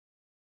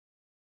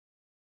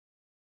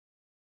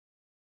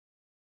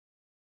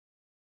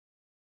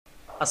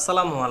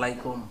Assalamu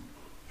Walaikum.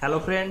 Hello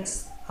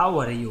friends, how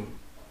are you?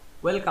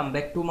 Welcome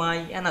back to my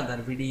another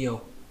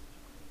video.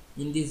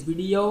 In this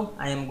video,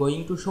 I am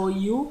going to show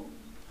you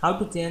how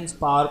to change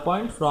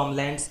PowerPoint from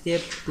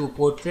landscape to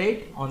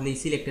portrait on the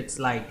selected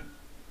slide.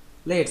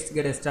 Let's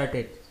get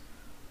started.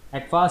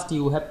 At first,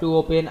 you have to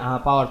open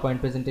a PowerPoint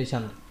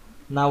presentation.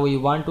 Now we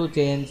want to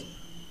change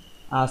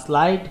a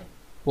slide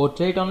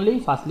portrait only.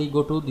 Firstly,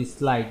 go to this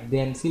slide,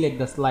 then select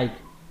the slide.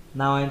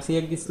 Now I am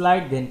select this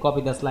slide, then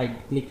copy the slide.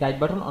 Click right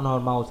button on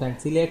our mouse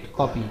and select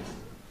copy.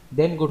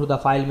 Then go to the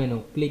file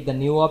menu, click the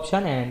new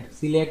option and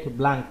select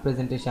blank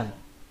presentation.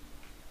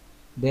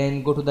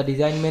 Then go to the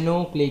design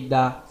menu, click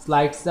the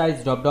slide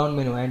size drop down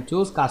menu and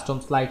choose custom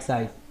slide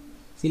size.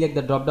 Select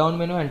the drop down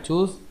menu and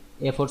choose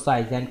A4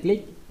 size and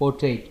click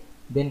portrait.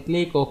 Then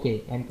click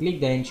OK and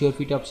click the ensure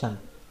fit option.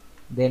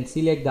 Then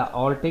select the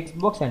all text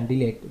box and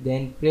delete.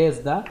 Then press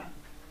the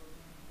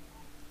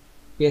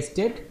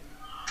pasted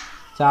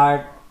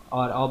chart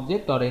or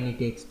object or any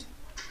text.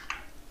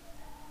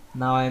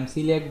 Now I am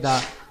select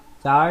the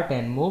chart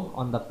and move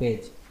on the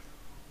page.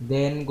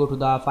 Then go to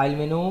the file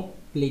menu,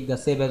 click the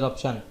save as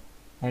option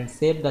and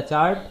save the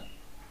chart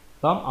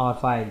from our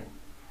file.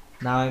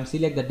 Now I am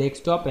select the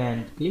desktop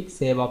and click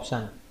save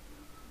option.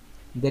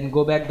 Then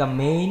go back the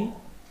main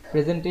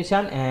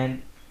presentation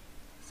and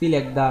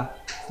select the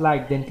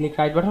slide. Then click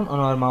right button on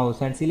our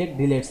mouse and select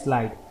delete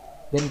slide.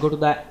 Then go to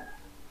the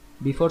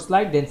before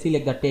slide, then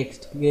select the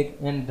text, click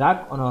and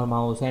drag on our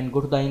mouse and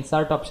go to the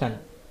insert option,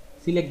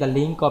 select the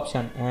link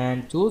option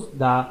and choose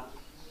the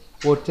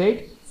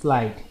portrait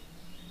slide.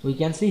 We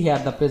can see here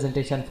the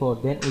presentation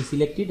 4. Then we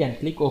select it and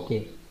click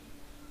OK.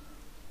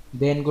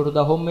 Then go to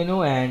the home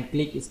menu and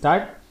click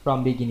start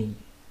from beginning.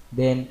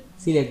 Then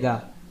select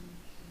the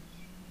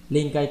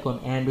link icon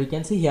and we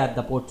can see here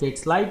the portrait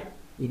slide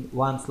in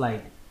one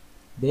slide,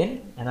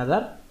 then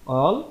another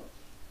all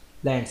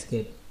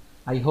landscape.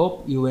 I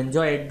hope you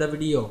enjoyed the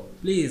video.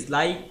 Please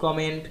like,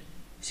 comment,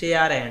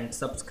 share and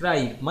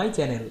subscribe my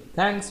channel.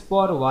 Thanks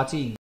for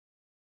watching.